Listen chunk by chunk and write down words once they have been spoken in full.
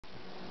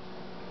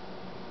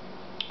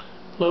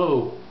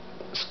Hello,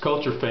 it's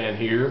Culture Fan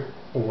here,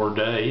 or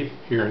Dave,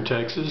 here in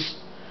Texas,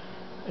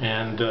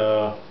 and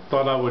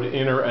thought I would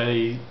enter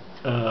a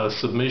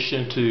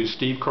submission to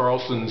Steve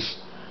Carlson's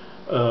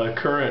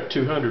current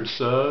 200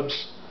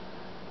 subs.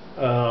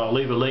 I'll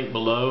leave a link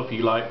below if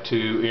you'd like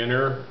to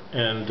enter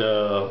and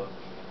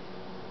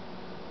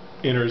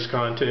enter his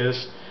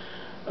contest.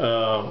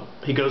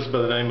 He goes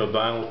by the name of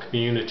Vinyl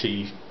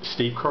Community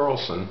Steve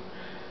Carlson,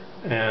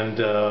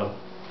 and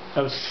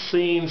I've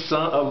seen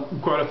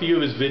quite a few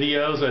of his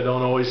videos. I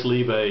don't always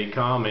leave a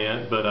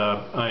comment, but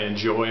I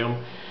enjoy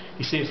him.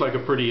 He seems like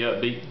a pretty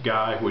upbeat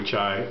guy, which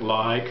I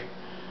like,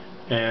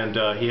 and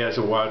he has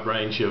a wide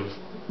range of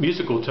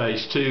musical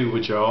taste too,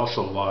 which I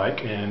also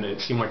like, and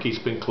it seemed like he's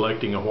been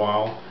collecting a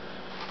while.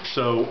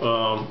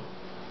 So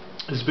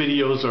his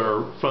videos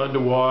are fun to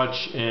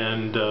watch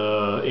and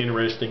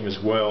interesting as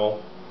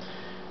well.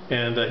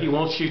 And he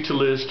wants you to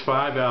list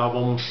 5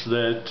 albums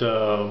that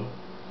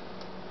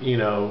you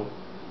know,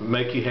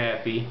 make you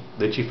happy,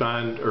 that you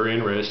find are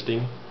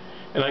interesting.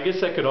 And I guess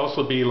that could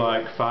also be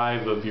like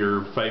 5 of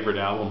your favorite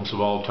albums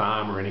of all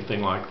time or anything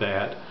like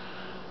that.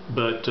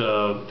 But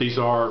these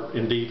are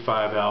indeed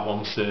 5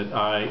 albums that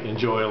I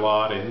enjoy a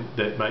lot and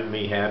that make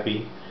me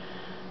happy.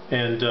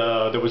 And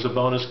there was a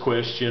bonus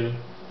question,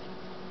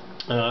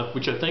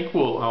 which I think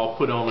I'll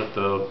put on at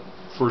the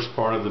first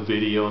part of the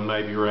video and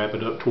maybe wrap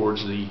it up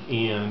towards the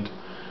end.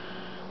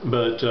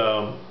 But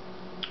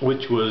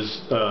which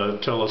was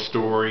tell a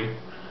story,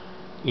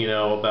 you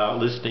know, about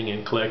listening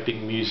and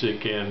collecting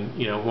music, and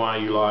you know why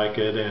you like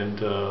it,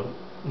 and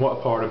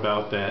what part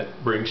about that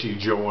brings you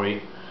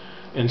joy.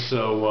 And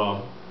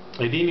so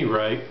at any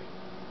rate,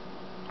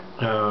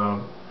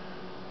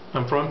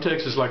 I'm from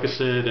Texas, like I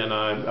said, and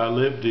I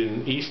lived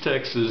in East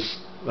Texas,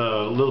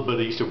 a little bit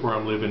east of where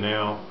I'm living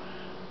now,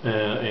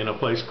 in a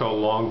place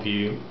called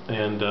Longview.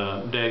 And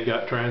Dad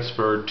got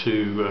transferred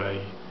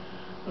to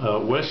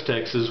West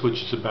Texas,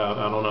 which is about,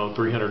 I don't know,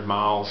 300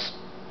 miles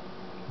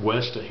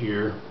west of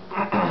here,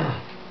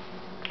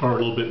 or a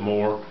little bit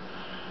more,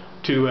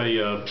 to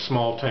a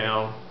small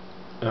town.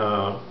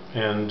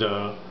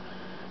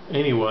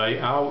 Anyway,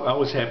 I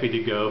was happy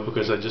to go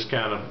because I just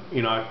kind of,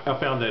 you know, I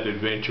found that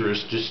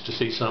adventurous just to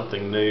see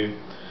something new.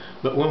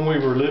 But when we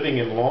were living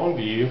in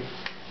Longview,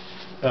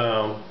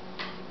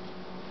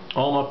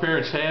 all my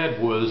parents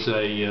had was a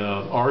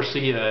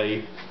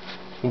RCA,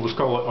 what was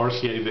called an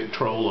RCA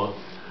Victrola.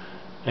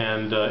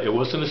 And it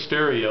wasn't a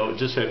stereo, it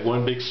just had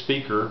one big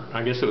speaker.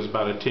 I guess it was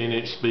about a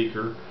 10-inch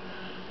speaker.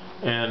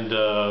 And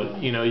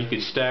you know, you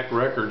could stack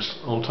records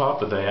on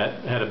top of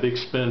that. It had a big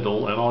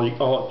spindle, and all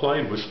it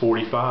played was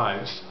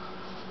 45s.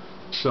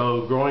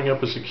 So growing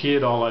up as a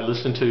kid, all I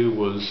listened to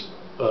was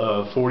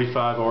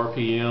 45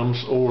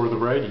 RPMs or the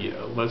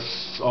radio.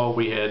 That's all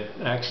we had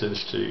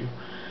access to.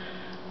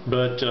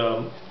 But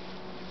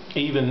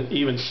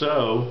even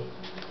so,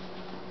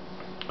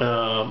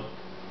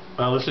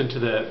 I listened to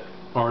that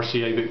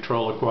RCA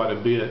Victrola quite a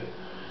bit,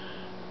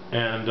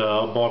 and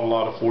bought a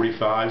lot of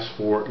 45s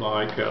for it.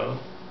 Like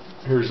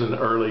here's an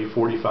early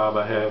 45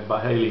 I have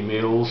by Haley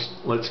Mills,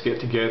 Let's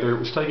Get Together. It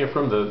was taken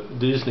from the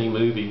Disney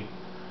movie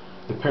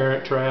The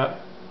Parent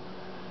Trap,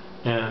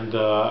 and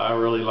I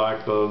really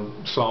liked the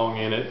song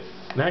in it,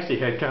 and I actually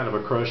had kind of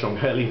a crush on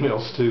Haley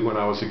Mills too when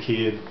I was a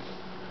kid,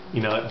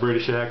 you know, that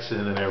British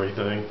accent and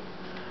everything.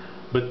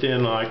 But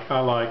then, like,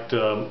 I liked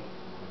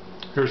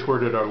Here's Where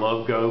Did Our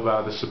Love Go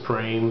by the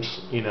Supremes.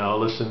 You know, I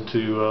listened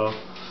to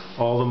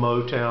all the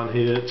Motown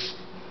hits.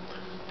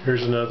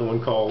 Here's another one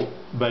called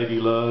Baby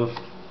Love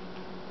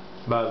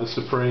by the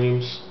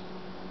Supremes.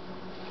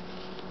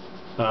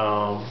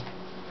 I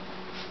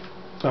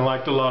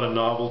liked a lot of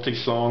novelty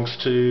songs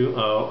too.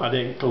 I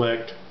didn't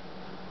collect,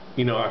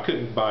 you know, I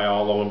couldn't buy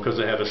all of them because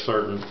they had a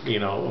certain, you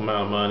know,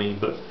 amount of money.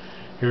 But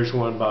here's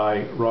one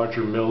by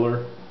Roger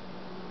Miller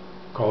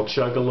called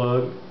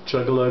Chug-a-Lug,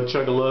 Chug-a-Lug,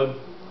 Chug-a-Lug.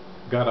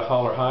 Gotta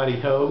Holler Heidi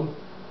Ho.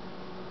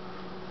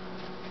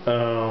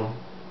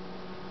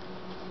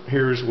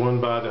 Here's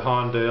one by the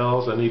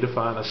Hondells. I need to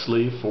find a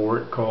sleeve for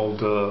it,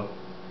 called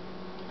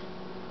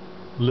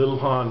Little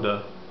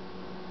Honda.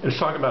 It's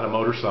talking about a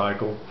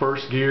motorcycle.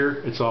 First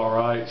gear, it's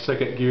alright.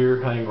 Second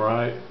gear, hang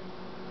right.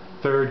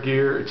 Third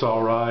gear, it's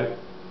alright.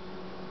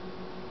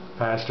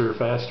 Faster,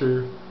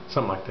 faster.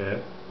 Something like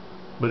that.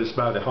 But it's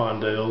by the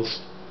Hondells.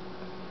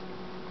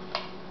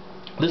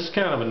 This is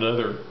kind of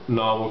another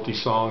novelty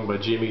song by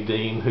Jimmy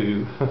Dean,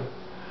 who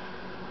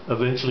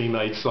eventually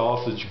made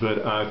Sausage,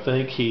 but I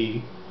think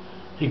he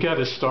got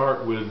his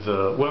start with,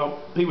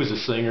 well, he was a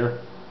singer,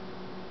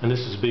 and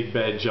this is Big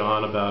Bad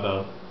John, about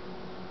a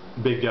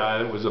big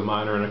guy that was a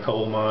miner in a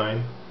coal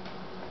mine.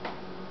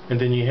 And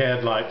then you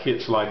had like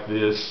hits like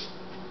this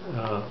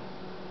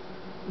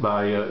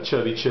by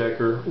Chubby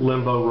Checker,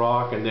 Limbo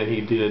Rock, and then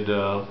he did,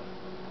 oh,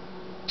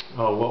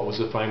 what was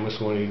the famous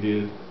one he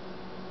did?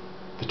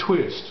 The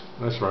Twist,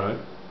 that's right.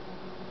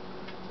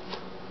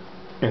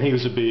 And he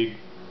was a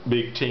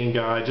big teen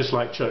guy, just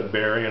like Chuck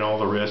Berry and all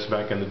the rest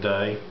back in the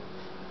day.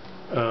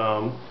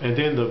 And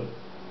then of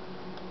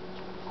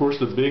course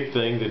the big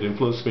thing that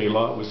influenced me a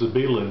lot was the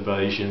Beatle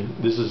Invasion.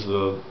 This is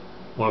the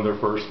one of their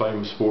first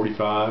famous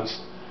 45s.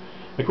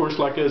 Of course,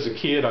 like as a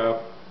kid, I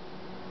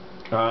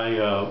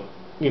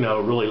you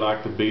know, really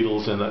liked the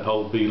Beatles and that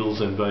whole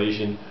Beatles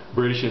invasion,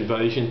 British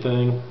invasion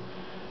thing,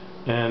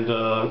 and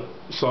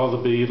saw the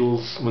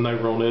Beatles when they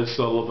were on Ed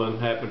Sullivan.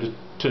 Happened to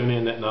tune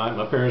in that night.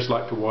 My parents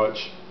liked to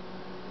watch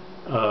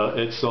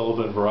Ed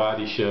Sullivan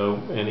variety show,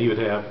 and he would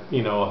have,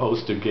 you know, a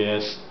host of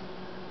guests,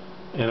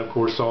 and of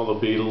course saw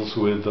the Beatles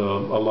with a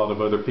lot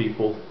of other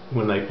people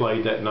when they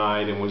played that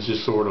night, and was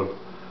just sort of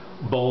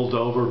bowled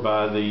over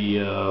by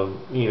the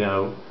you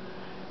know,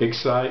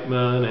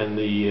 excitement and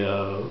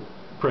the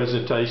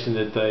presentation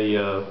that they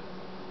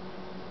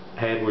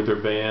had with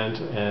their band,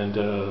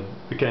 and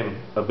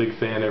became a big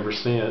fan ever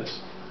since.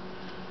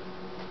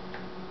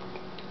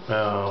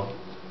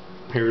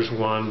 Here's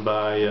one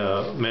by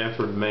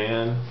Manfred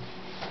Mann.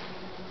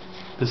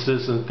 This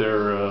isn't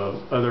their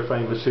other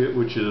famous hit,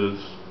 which is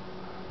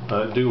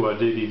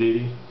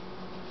Do-Wah-Diddy-Diddy,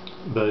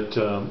 but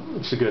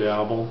it's a good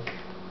album.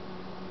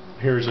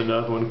 Here's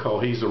another one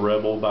called He's a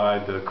Rebel by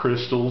the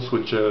Crystals,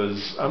 which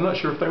is, I'm not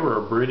sure if they were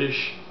a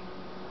British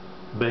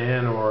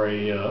band or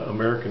a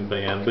American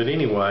band, but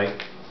anyway,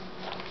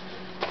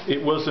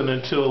 it wasn't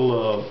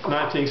until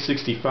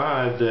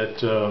 1965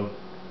 that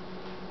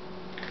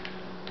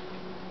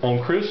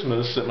on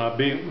Christmas that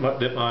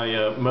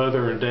my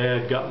mother and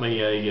dad got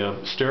me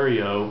a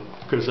stereo,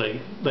 because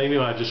they knew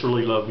I just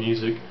really loved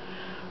music.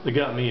 They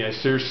got me a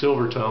Sears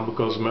Silvertone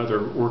because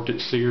mother worked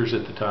at Sears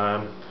at the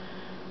time.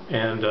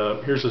 And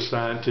here's a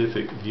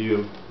scientific view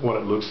of what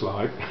it looks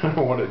like,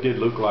 what it did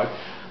look like.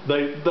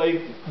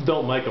 They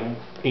don't make them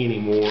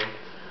anymore,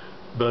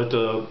 but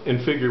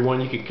in Figure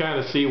 1 you could kind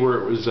of see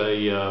where it was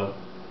a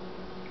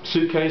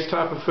suitcase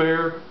type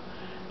affair,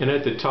 and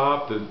at the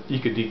top you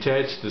could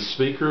detach the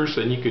speakers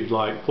and you could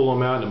like pull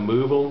them out and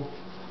move them.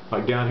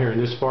 Like down here in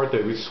this part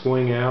they would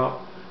swing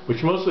out,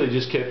 which mostly they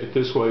just kept it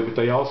this way, but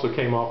they also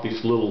came off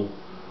these little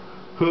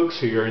hooks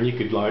here, and you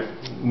could like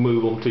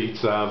move them to each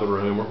side of the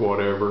room or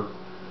whatever.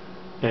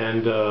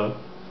 And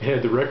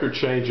had the record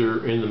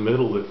changer in the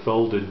middle that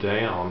folded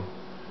down,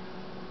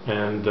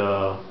 and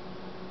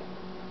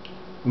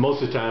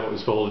most of the time it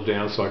was folded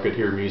down so I could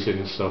hear music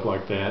and stuff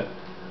like that.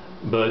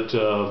 But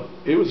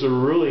it was a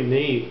really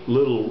neat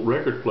little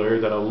record player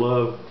that I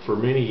loved for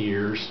many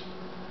years,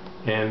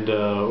 and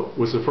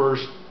was the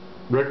first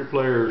record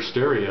player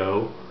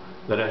stereo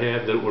that I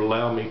had that would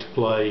allow me to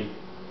play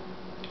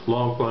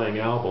long playing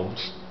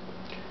albums.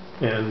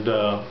 And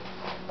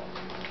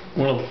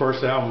one of the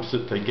first albums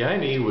that they gave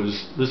me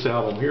was this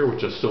album here,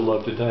 which I still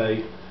love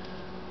today,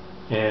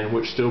 and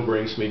which still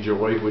brings me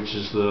joy, which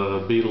is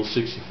the Beatles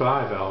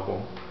 65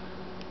 album.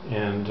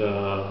 And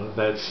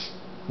that's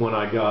when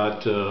I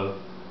got the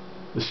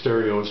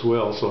stereo as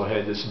well. So I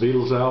had this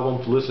Beatles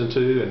album to listen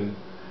to, and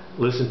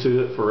listened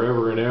to it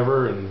forever and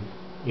ever, and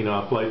you know,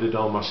 I played it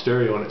on my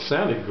stereo, and it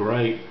sounded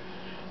great,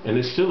 and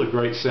it's still a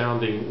great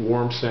sounding,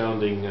 warm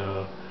sounding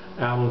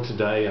album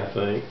today, I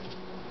think.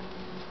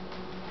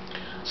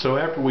 So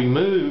after we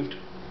moved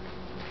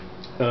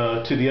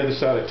to the other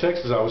side of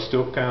Texas, I was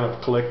still kind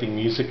of collecting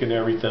music and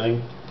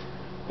everything,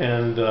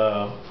 and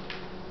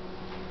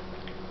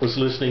was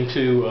listening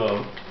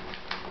to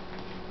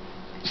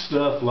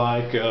stuff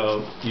like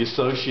the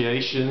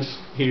Associations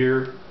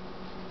here,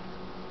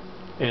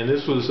 and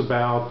this was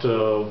about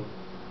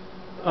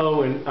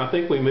and I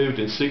think we moved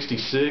in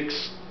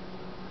 '66,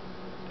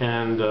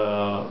 and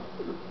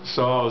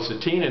so I was a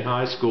teen in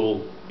high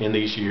school in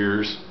these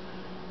years,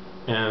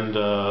 and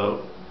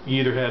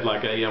you either had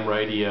like AM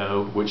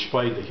radio, which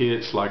played the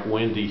hits like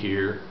Wendy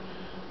here,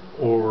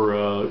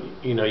 or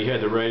you know, you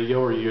had the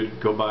radio, or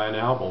you'd go buy an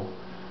album.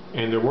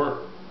 And there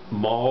weren't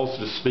malls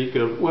to speak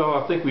of. Well,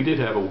 I think we did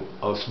have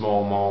a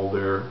small mall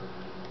there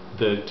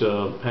that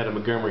had a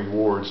Montgomery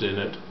Ward's in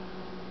it,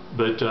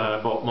 but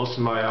I bought most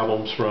of my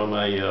albums from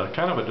a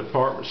kind of a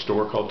department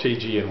store called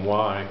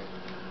TG&Y.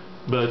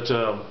 But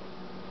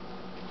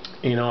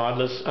you know,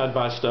 I'd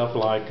buy stuff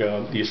like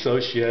the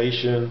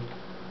Association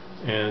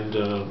and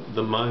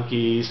the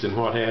Monkees and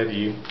what have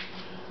you.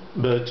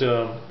 But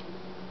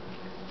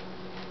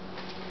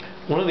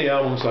one of the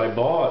albums I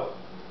bought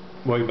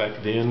way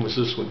back then was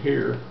this one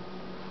here,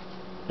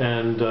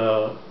 and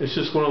it's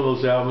just one of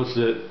those albums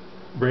that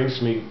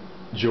brings me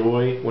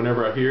joy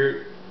whenever I hear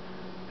it.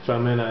 If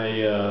I'm in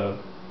a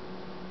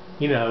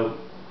you know,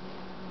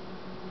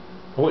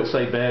 I wouldn't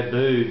say bad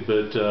mood,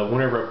 but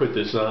whenever I put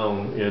this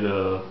on, it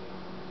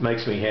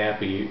makes me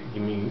happy. I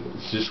mean,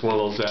 it's just one of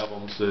those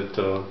albums that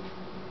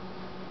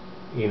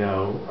you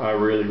know, I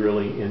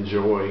really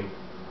enjoy,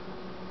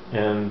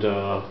 and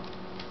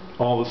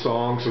all the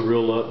songs are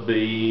real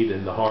upbeat,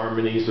 and the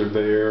harmonies are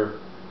there,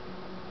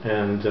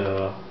 and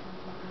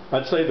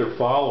I'd say their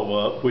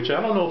follow-up, which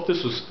I don't know if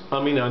this was,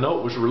 I mean, I know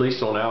it was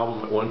released on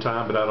album at one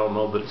time, but I don't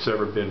know that it's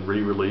ever been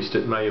re-released.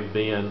 It may have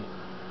been.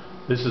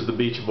 This is the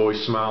Beach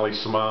Boys' Smiley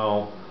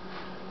Smile,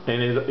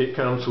 and it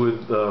comes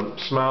with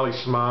Smiley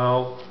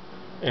Smile,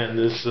 and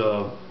this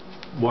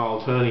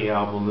Wild Honey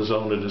album is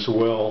on it as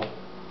well.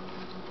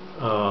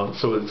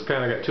 So it's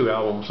kind of got two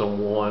albums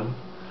on one.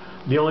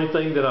 The only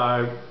thing that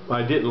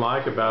I didn't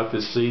like about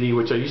this CD,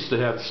 which I used to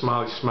have the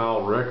Smiley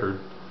Smile record,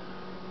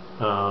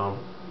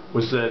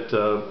 was that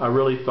I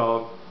really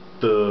thought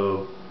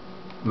the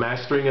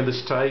mastering of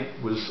this tape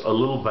was a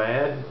little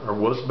bad,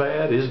 or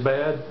is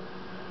bad,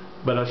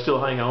 but I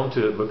still hang on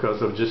to it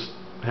because I just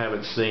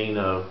haven't seen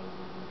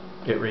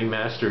it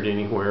remastered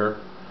anywhere.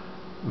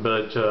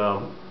 But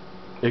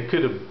it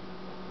could have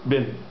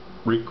been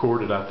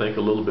recorded, I think,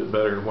 a little bit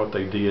better than what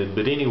they did.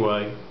 But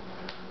anyway,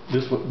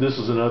 this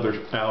is another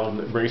album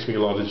that brings me a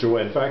lot of joy.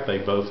 In fact, they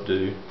both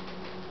do.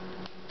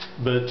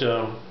 But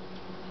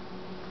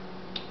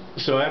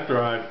so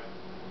after I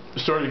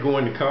started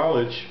going to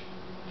college,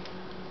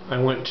 I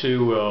went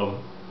to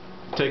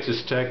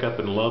Texas Tech up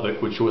in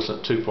Lubbock, which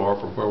wasn't too far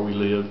from where we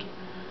lived,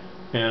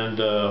 and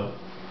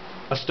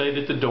I stayed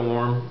at the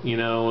dorm. You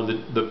know,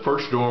 the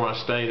first dorm I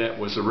stayed at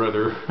was a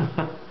rather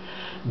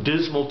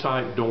dismal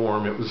type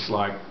dorm. It was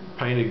like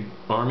painted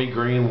army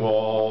green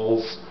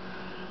walls,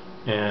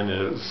 and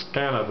it was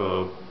kind of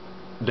a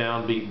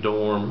downbeat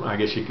dorm, I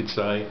guess you could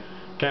say.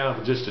 Kind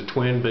of just a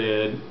twin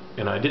bed,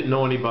 and I didn't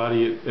know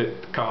anybody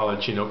at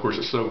college. You know, of course,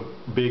 it's so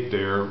big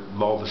there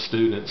with all the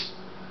students.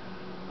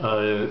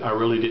 I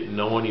really didn't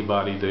know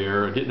anybody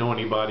there. I didn't know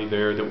anybody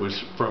there that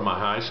was from my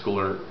high school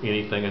or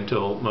anything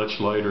until much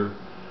later.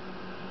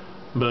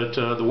 But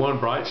the one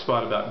bright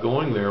spot about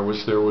going there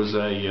was there was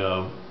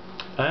a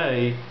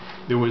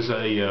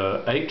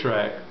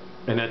 8-track,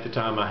 and at the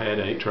time I had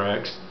 8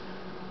 tracks.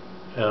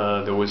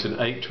 There was an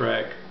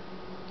 8-track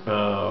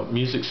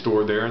music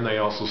store there, and they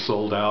also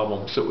sold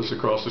albums. So it was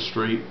across the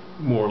street,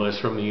 more or less,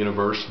 from the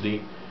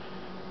university.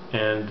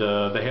 And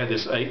they had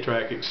this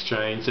 8-track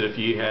exchange that if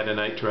you had an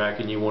 8-track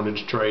and you wanted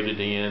to trade it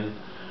in,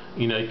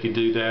 you know, you could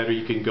do that, or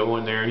you could go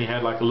in there and you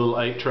had like a little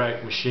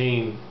 8-track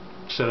machine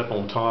set up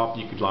on top.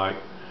 You could like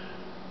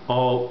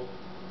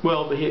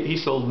he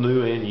sold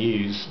new and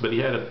used, but he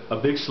had a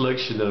big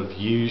selection of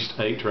used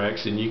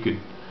 8-tracks, and you could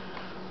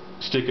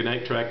stick an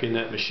 8-track in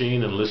that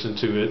machine and listen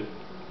to it.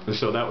 And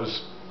so that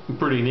was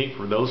pretty neat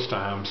for those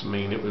times. I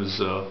mean, it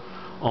was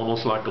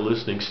almost like a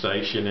listening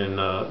station in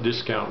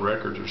Discount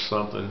Records or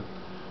something,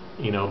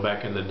 you know,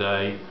 back in the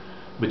day.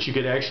 But you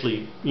could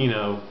actually, you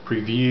know,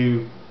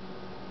 preview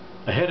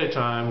ahead of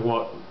time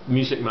what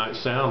music might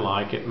sound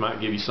like. It might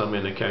give you some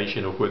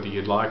indication of whether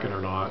you'd like it or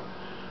not.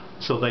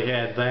 So they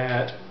had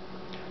that,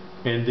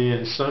 and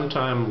then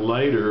sometime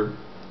later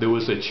there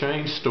was a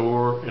chain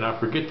store, and I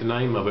forget the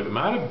name of it. It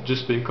might have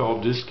just been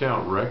called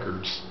Discount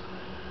Records,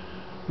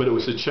 but it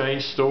was a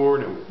chain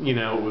store, and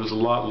it was a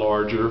lot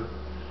larger,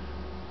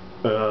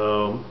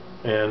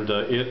 and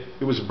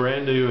it was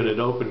brand new, and it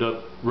opened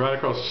up right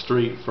across the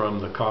street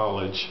from the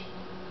college,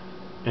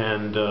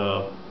 and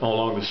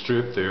along the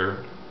strip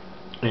there.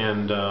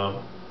 And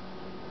of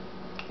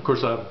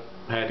course I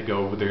had to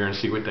go over there and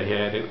see what they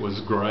had. It was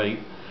great.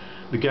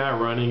 The guy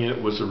running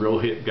it was a real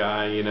hip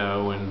guy, you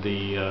know, and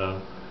the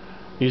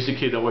music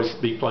he'd always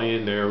be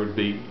playing there would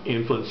be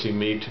influencing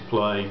me to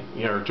play,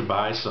 you know, or to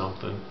buy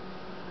something,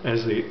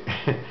 as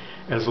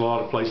as a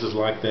lot of places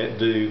like that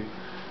do.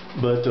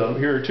 But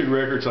here are 2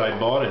 records I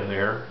bought in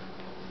there.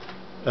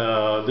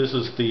 This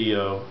is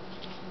the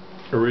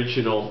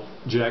original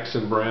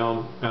Jackson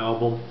Browne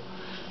album.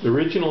 The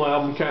original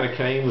album kind of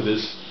came with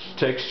this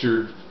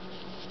textured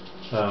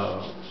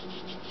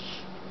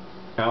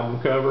album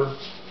cover,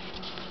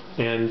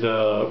 and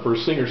for a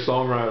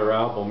singer-songwriter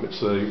album,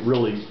 it's a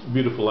really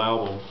beautiful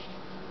album.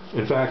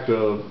 In fact,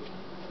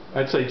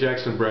 I'd say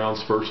Jackson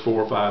Browne's first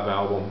 4 or 5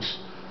 albums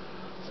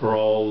are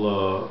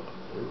all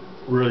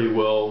really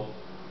well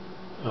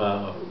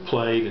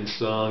played and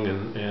sung,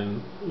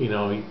 and you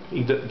know,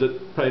 he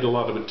paid a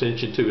lot of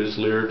attention to his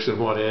lyrics and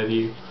what have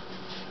you.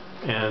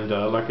 And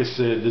like I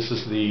said, this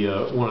is the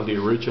one of the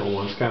original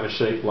ones, kind of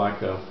shaped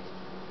like a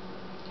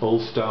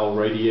old style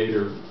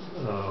radiator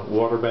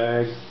water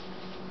bag.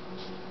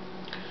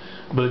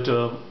 But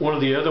one of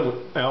the other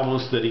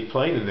albums that he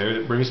played in there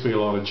that brings me a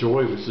lot of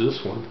joy was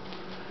this one.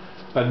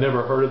 I'd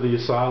never heard of the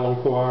Asylum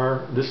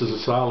Choir. This is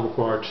Asylum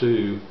Choir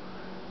 2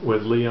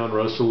 with Leon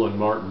Russell and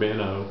Mark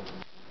Beno.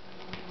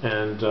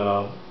 And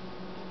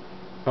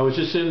I was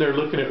just in there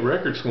looking at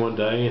records one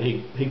day, and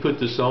he put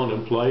this on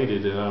and played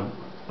it, and I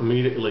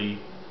immediately,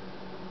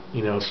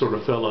 you know, sort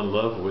of fell in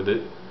love with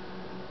it.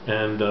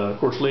 And of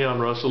course, Leon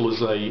Russell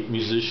is a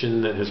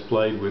musician that has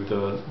played with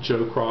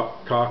Joe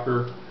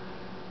Cocker,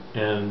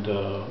 and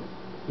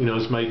you know,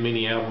 has made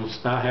many albums.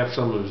 I have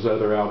some of his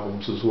other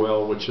albums as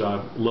well, which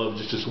I love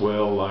just as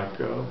well, like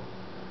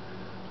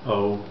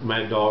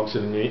Mad Dogs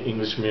and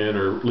Englishmen,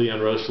 or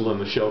Leon Russell and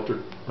the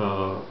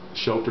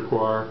Shelter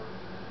Choir.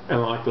 And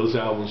I like those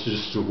albums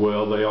just as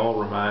well. They all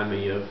remind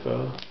me of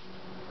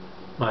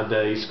my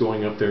days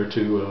going up there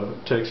to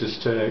Texas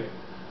Tech.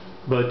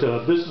 But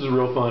this is a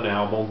real fun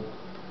album.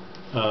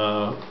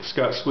 It's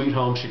got Sweet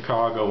Home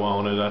Chicago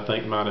on it. I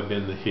think might have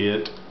been the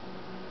hit.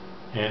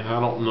 And I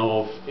don't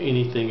know if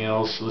anything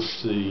else,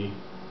 let's see,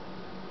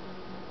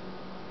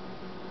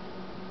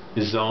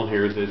 is on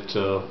here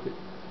that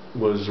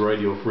was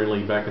radio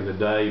friendly back in the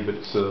day, but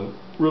it's a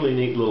really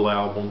neat little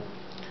album.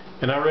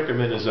 and I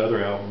recommend his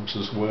other albums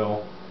as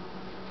well.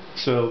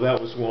 So that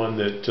was one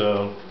that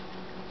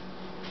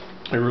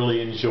I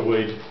really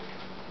enjoyed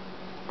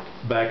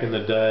back in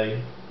the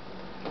day.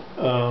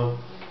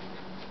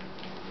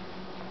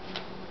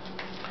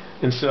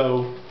 And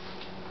so,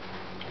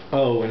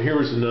 oh, and here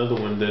was another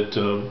one that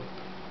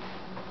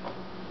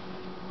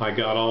I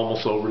got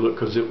almost overlooked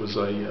because it was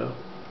a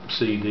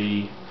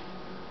CD.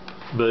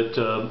 But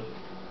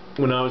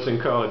when I was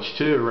in college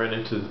too,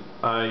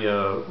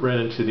 I ran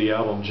into the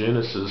album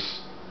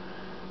Genesis,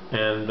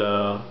 and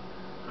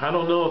I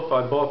don't know if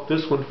I bought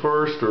this one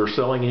first or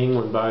Selling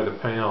England by the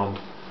Pound,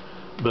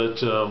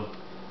 but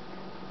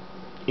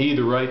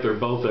either rate, they're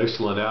both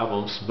excellent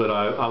albums, but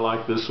I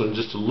like this one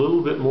just a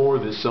little bit more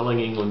than Selling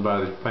England by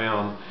the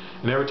Pound.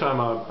 And every time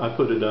I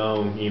put it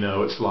on, you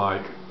know, it's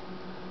like,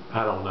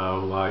 I don't know,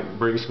 like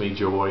brings me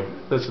joy.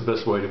 That's the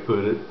best way to put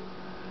it.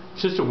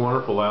 It's just a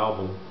wonderful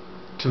album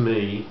to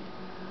me.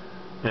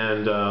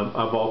 And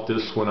I bought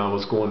this when I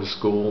was going to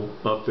school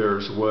up there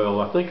as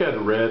well. I think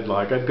I'd read,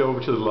 like, I'd go over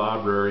to the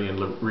library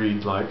and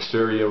read like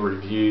Stereo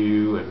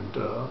Review and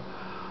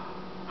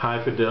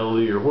High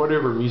Fidelity or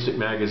whatever music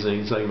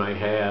magazines they may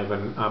have,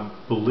 and I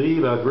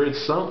believe I'd read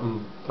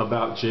something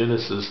about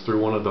Genesis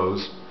through one of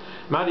those.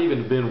 Might even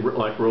have been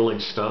like Rolling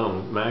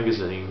Stone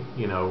magazine,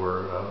 you know,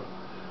 or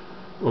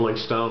Rolling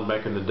Stone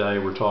back in the day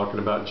were talking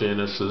about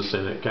Genesis,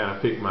 and it kind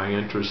of piqued my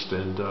interest,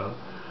 and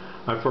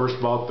I first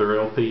bought their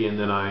LP, and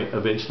then I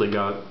eventually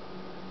got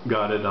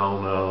it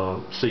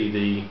on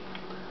CD.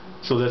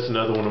 So that's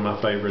another one of my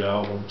favorite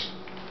albums.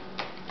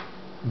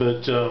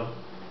 But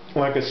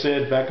like I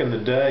said, back in the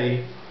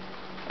day,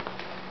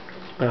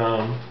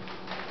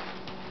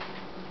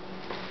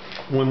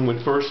 when we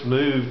first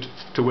moved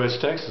to West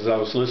Texas, I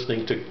was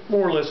listening to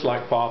more or less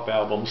like pop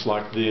albums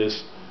like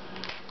this.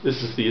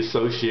 This is The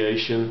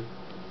Association.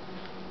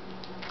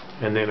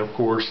 And then, of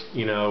course,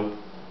 you know,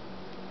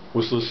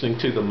 was listening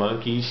to the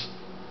Monkees.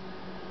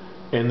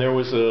 And there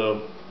was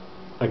a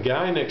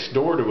guy next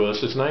door to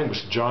us. His name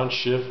was John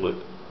Shiflett.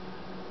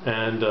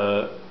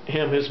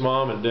 And his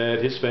mom and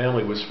dad, his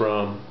family was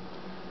from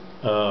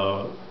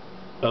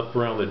up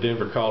around the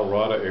Denver,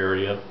 Colorado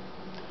area.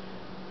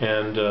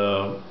 And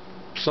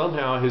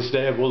somehow his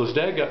dad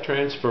got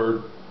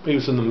transferred. He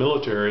was in the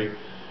military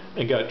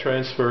and got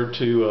transferred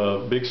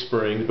to Big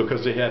Spring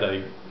because they had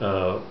a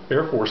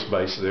Air Force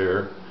base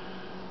there.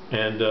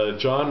 And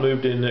John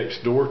moved in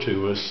next door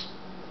to us,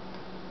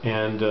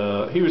 and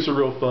he was a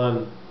real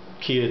fun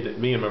kid that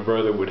me and my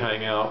brother would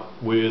hang out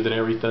with and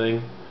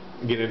everything,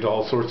 get into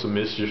all sorts of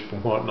mischief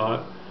and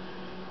whatnot.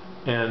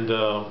 And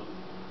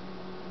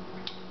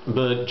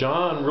but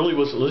John really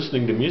wasn't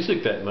listening to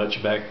music that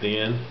much back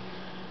then,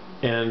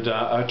 and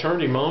I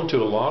turned him on to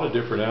a lot of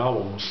different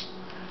albums.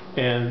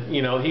 And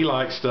you know, he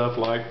liked stuff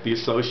like The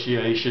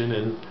Association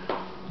and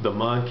the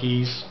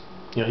Monkees.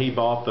 You know, he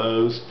bought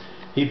those.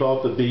 He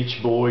bought the Beach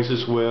Boys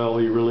as well.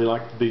 He really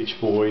liked the Beach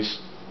Boys.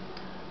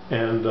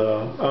 And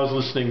I was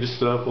listening to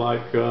stuff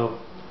like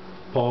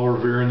Paul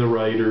Revere and the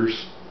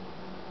Raiders,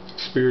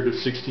 Spirit of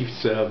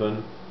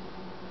 67.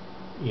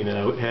 You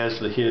know, it has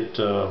the hit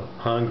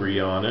Hungry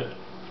on it,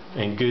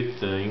 and Good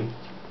Thing.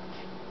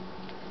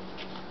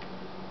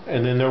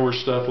 And then there were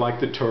stuff like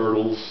the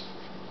Turtles,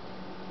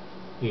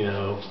 you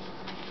know,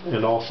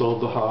 and also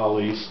the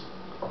Hollies.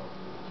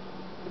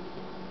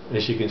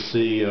 As you can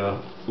see,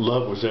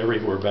 love was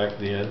everywhere back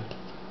then.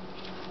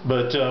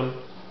 But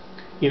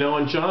you know,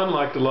 and John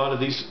liked a lot of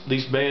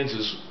these bands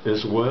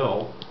as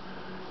well.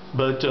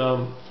 But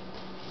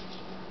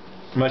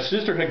my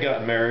sister had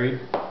gotten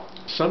married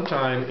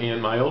sometime, and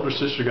my older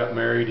sister got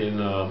married in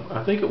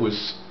I think it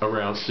was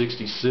around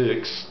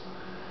 '66,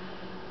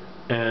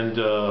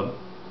 and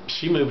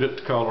she moved up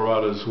to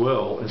Colorado as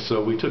well. And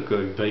so we took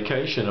a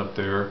vacation up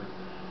there,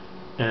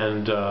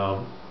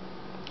 and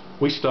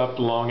we stopped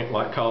along at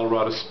like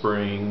Colorado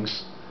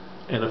Springs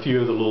and a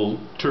few of the little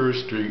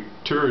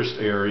tourist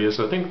areas.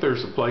 I think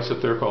there's a place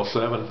up there called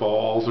Seven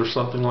Falls or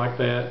something like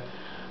that.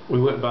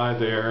 We went by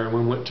there, and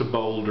we went to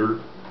Boulder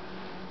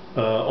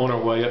on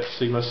our way up to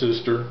see my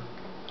sister.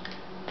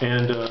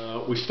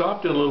 And we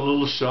stopped in a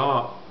little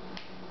shop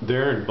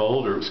there in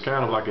Boulder. It was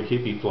kind of like a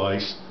hippie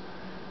place,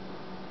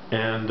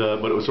 and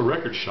but it was a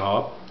record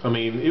shop. I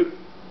mean,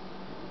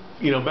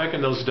 you know, back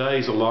in those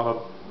days, a lot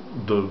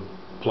of the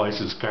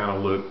places kind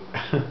of looked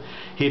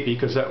hippie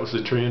because that was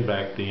the trend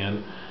back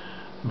then.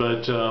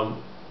 But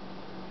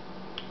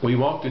we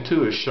walked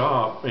into a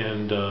shop,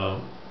 and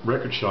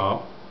record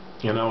shop,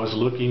 and I was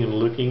looking and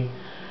looking,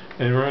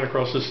 and ran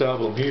across this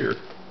album here,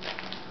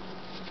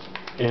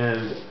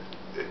 and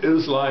it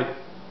was like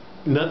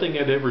nothing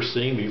I'd ever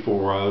seen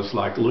before. I was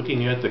like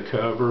looking at the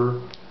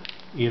cover,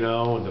 you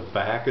know, and the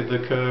back of the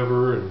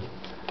cover, and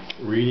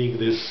reading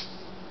this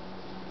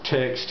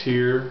text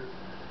here.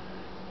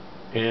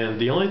 And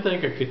the only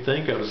thing I could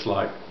think of was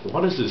like,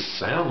 what does this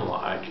sound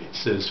like? It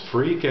says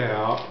Freak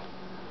Out,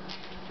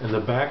 and the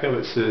back of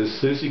it says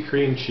Susie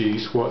Cream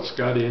Cheese, What's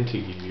Got Into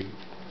You?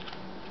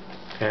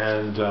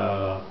 And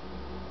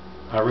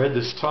I read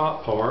this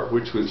top part,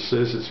 which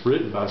says it's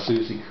written by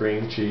Susie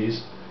Cream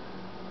Cheese,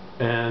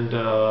 and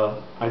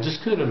I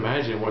just couldn't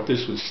imagine what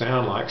this would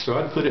sound like. So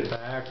I'd put it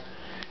back,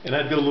 and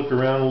I'd go look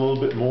around a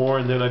little bit more,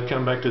 and then I'd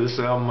come back to this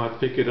album. I'd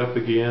pick it up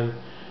again.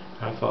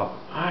 I thought,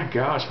 my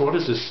gosh, what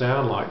does this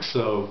sound like?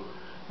 So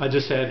I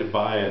just had to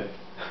buy it.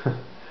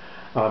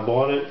 I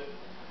bought it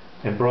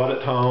and brought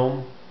it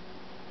home,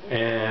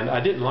 and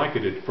I didn't like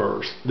it at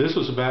first. This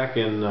was back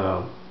in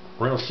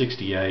around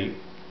 '68,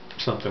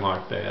 something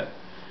like that.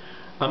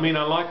 I mean,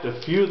 I liked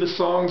a few of the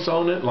songs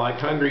on it, like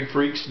Hungry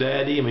Freaks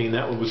Daddy. I mean,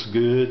 that one was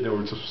good. There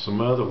were some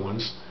other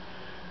ones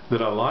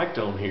that I liked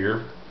on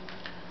here,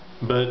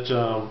 but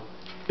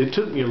it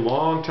took me a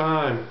long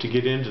time to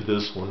get into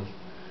this one,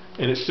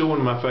 and it's still one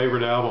of my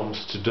favorite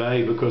albums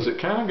today because it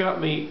kind of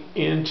got me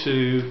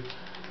into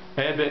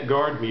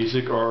avant-garde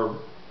music, or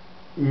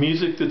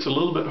music that's a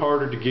little bit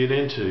harder to get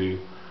into,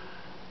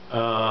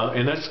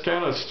 and that's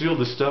kind of still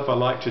the stuff I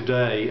like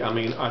today. I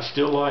mean, I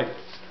still like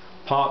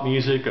pop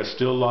music, I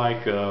still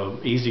like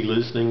easy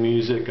listening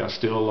music, I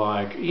still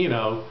like, you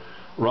know,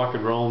 rock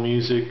and roll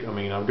music. I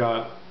mean, I've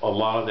got a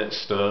lot of that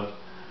stuff,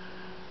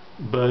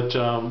 but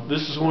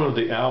this is one of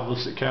the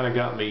albums that kind of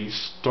got me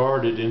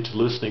started into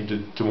listening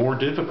to more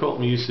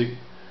difficult music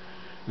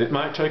that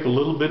might take a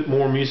little bit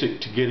more music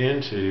to get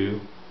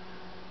into.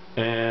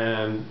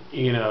 And,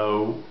 you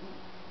know,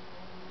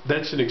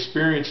 that's an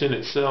experience in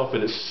itself,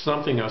 and it's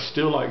something I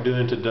still like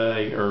doing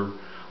today, or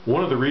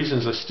one of the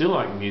reasons I still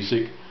like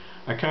music.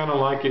 I kind of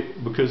like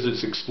it because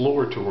it's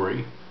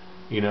exploratory,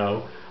 you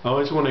know. I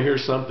always want to hear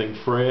something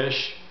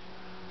fresh,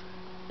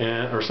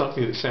 or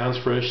something that sounds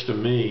fresh to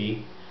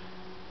me,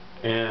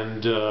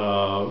 and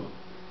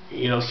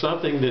you know,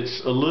 something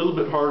that's a little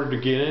bit harder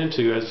to get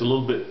into, has a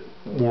little bit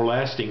more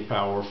lasting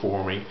power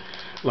for me.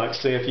 Like,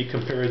 say, if you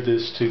compared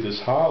this to this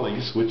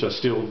Hollies, which I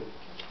still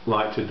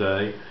like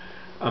today.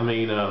 I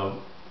mean,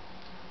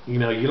 you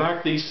know, you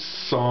like these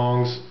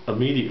songs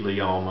immediately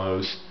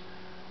almost.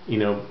 You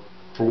know,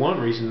 for one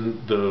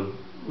reason,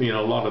 you know,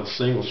 a lot of the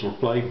singles were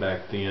played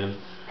back then.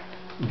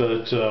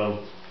 But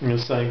you know,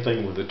 same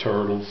thing with the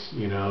Turtles,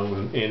 you know,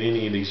 and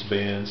any of these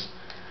bands.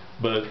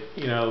 But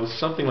you know,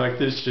 something like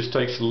this just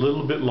takes a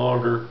little bit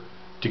longer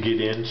to get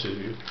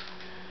into.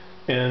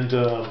 And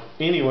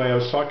anyway, I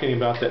was talking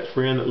about that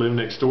friend that lived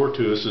next door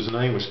to us. His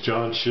name was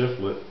John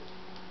Shiflett.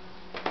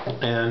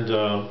 And,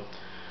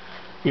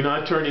 you know,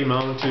 I turned him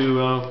on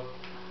to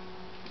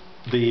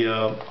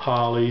the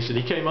Hollies. And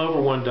he came over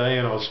one day,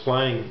 and I was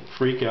playing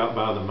Freak Out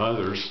by the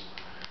Mothers.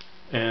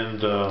 And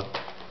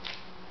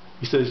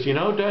he says, you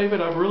know,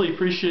 David, I really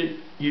appreciate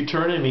you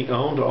turning me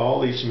on to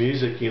all these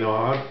music. You know,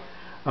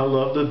 I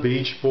love the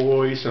Beach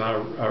Boys, and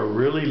I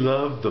really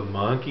love the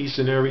Monkees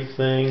and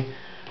everything.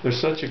 They're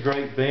such a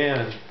great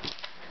band.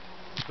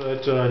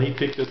 But he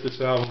picked up this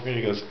album and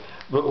he goes,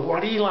 but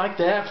what do you like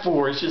that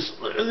for? It's just,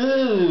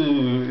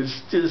 ooh,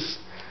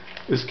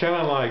 it's kind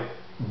of like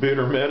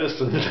bitter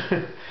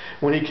medicine.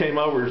 When he came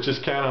over, it's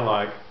just kind of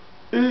like,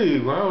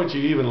 ooh, why would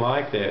you even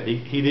like that?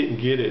 He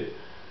didn't get it.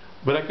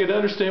 But I could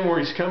understand where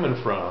he's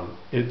coming from.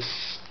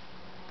 It's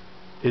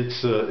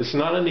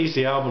not an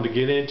easy album to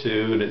get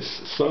into, and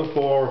it's so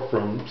far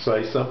from,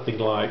 say, something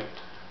like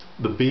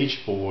the Beach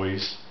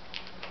Boys.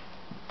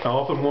 I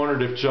often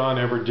wondered if John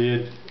ever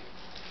did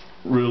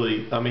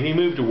really, I mean, he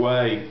moved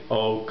away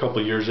a couple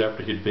of years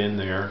after he'd been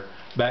there,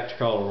 back to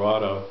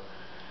Colorado,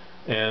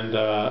 and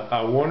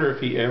I wonder if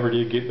he ever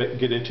did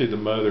get into the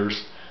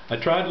Mothers. I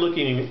tried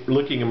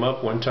looking him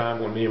up one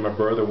time when me and my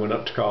brother went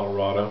up to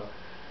Colorado,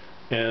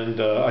 and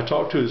I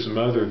talked to his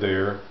mother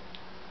there,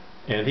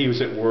 and he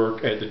was at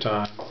work at the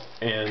time,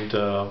 and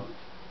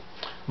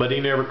but he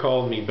never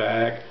called me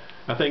back.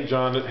 I think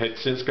John had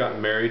since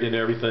gotten married and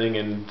everything,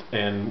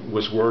 and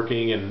was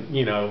working, and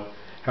you know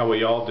how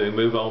we all do,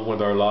 move on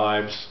with our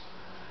lives.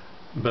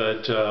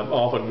 But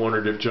often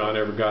wondered if John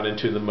ever got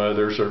into the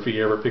Mothers, or if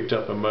he ever picked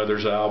up a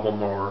Mothers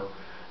album, or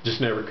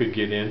just never could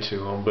get into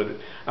them. But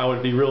I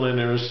would be real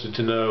interested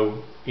to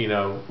know, you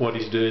know, what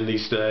he's doing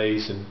these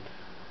days and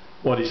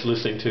what he's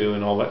listening to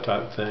and all that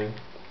type of thing.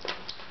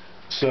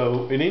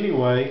 So, in any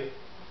way,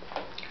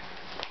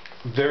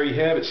 there you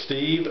have it,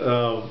 Steve.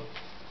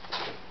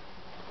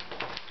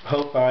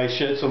 Hope I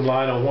shed some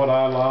light on what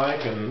I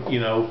like, and you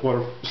know, what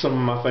are some of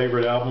my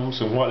favorite albums,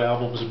 and what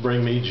albums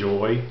bring me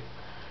joy.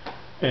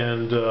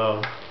 And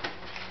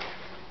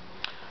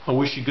I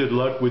wish you good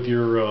luck with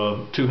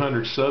your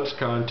 200 subs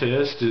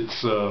contest.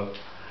 It's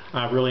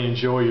I really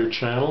enjoy your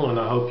channel, and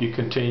I hope you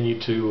continue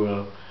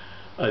to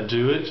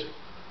do it.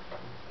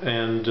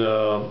 And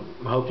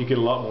I hope you get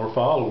a lot more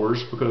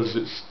followers, because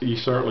you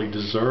certainly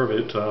deserve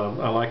it.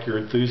 I like your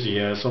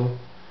enthusiasm.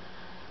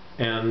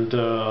 And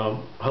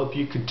hope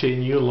you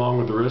continue, along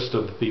with the rest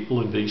of the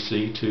people in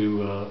BC,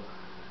 to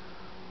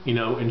you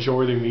know,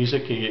 enjoy their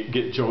music and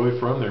get joy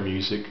from their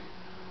music.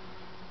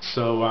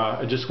 So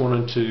I just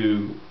wanted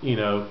to, you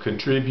know,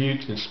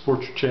 contribute and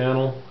support your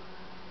channel,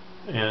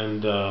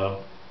 and I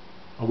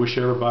wish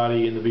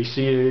everybody in the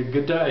BC a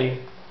good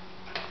day.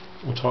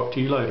 We'll talk to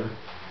you later.